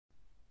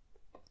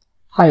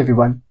Hi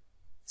everyone.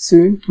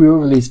 Soon we will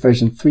release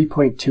version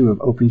 3.2 of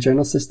Open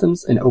Journal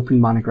Systems and Open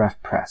Monograph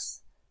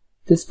Press.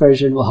 This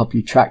version will help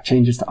you track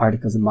changes to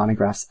articles and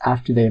monographs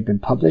after they have been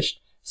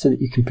published so that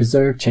you can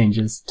preserve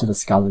changes to the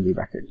scholarly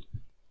record.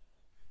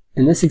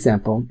 In this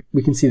example,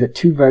 we can see that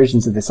 2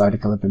 versions of this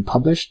article have been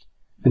published,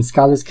 and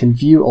scholars can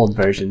view old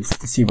versions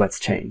to see what's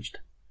changed.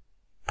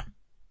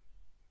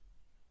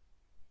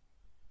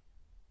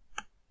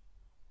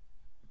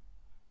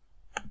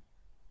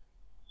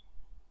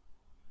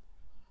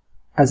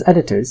 As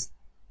editors,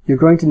 you're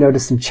going to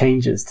notice some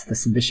changes to the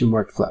submission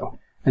workflow,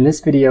 and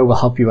this video will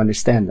help you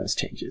understand those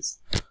changes.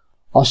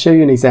 I'll show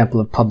you an example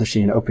of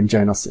publishing in Open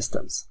Journal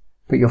Systems,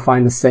 but you'll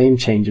find the same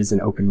changes in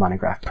Open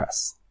Monograph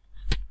Press.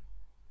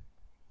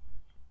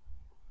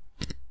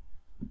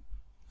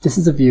 This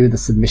is a view of the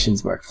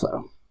submissions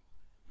workflow.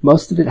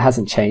 Most of it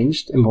hasn't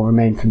changed and will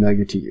remain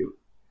familiar to you,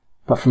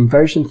 but from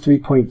version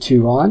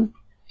 3.2 on,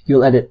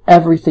 you'll edit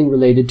everything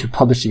related to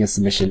publishing a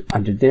submission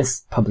under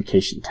this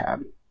Publication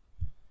tab.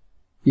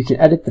 You can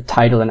edit the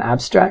title and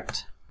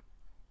abstract.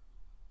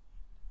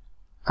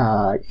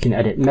 You can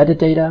edit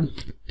metadata.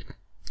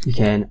 You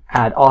can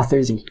add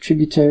authors and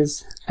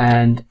contributors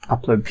and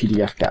upload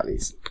PDF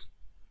galleys.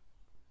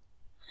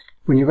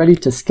 When you're ready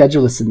to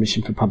schedule a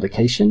submission for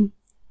publication,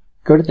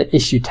 go to the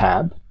Issue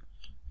tab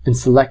and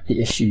select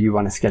the issue you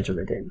want to schedule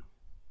it in.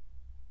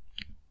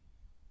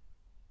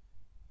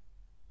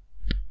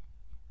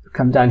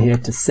 Come down here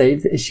to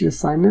save the issue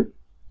assignment.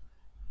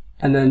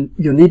 And then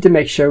you'll need to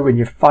make sure when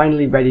you're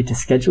finally ready to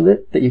schedule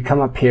it that you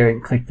come up here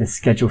and click the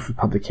Schedule for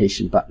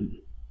Publication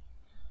button.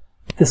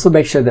 This will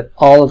make sure that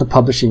all of the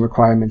publishing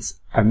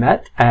requirements are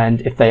met, and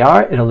if they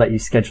are, it'll let you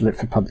schedule it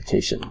for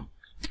publication.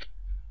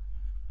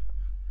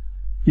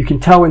 You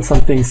can tell when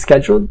something's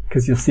scheduled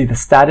because you'll see the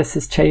status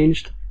has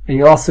changed, and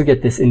you'll also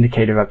get this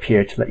indicator up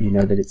here to let you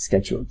know that it's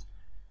scheduled.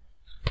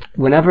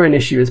 Whenever an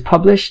issue is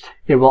published,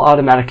 it will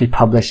automatically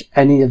publish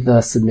any of the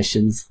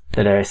submissions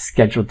that are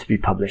scheduled to be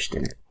published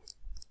in it.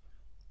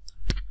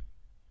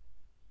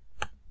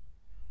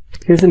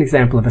 Here's an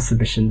example of a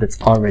submission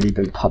that's already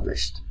been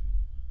published.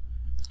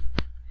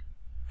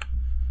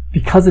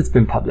 Because it's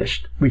been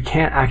published, we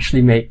can't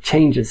actually make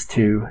changes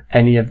to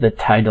any of the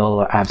title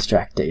or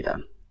abstract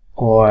data,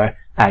 or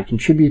add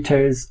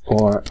contributors,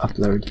 or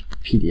upload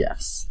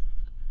PDFs.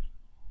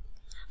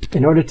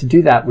 In order to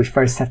do that, we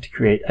first have to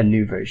create a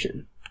new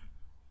version.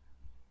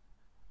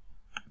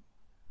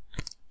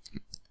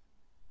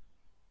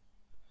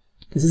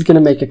 This is going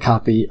to make a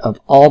copy of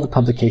all the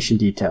publication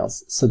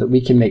details so that we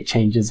can make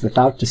changes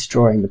without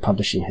destroying the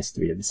publishing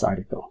history of this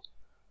article.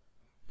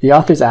 The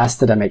authors asked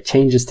that I make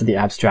changes to the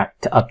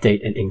abstract to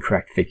update an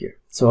incorrect figure,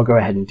 so I'll go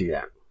ahead and do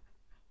that.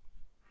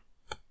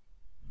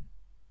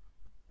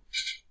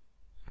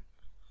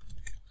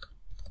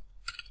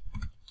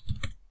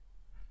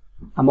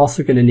 I'm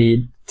also going to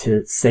need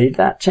to save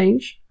that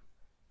change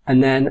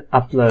and then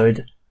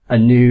upload a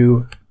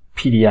new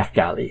PDF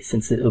galley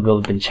since it will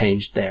have been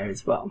changed there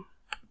as well.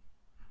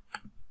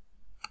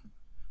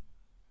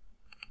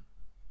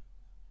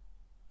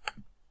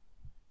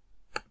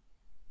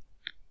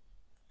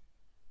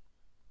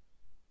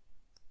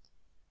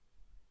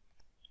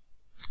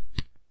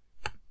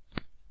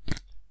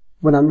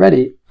 When I'm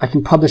ready, I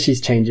can publish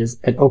these changes,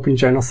 and Open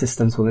Journal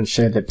Systems will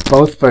ensure that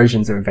both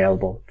versions are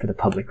available for the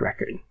public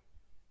record.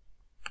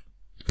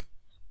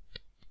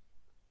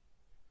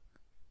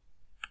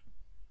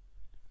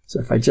 So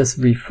if I just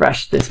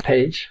refresh this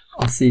page,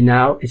 I'll see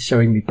now it's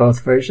showing me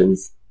both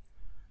versions.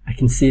 I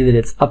can see that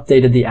it's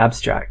updated the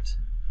abstract.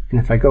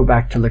 And if I go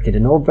back to look at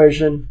an old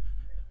version,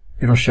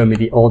 it'll show me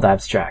the old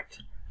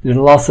abstract. And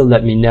it'll also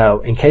let me know,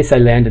 in case I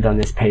landed on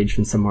this page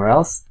from somewhere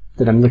else,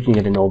 that I'm looking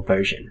at an old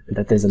version, and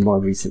that there's a more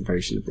recent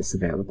version of this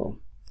available.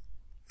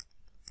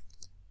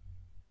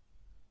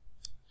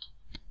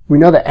 We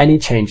know that any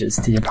changes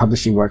to your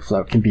publishing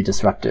workflow can be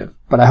disruptive,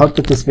 but I hope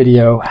that this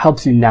video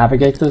helps you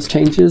navigate those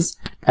changes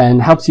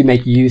and helps you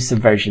make use of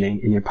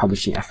versioning in your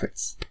publishing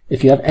efforts.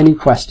 If you have any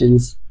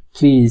questions,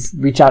 please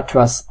reach out to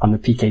us on the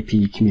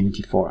PKP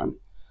Community Forum.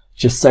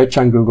 Just search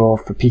on Google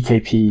for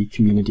PKP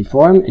Community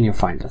Forum and you'll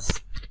find us.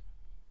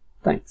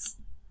 Thanks.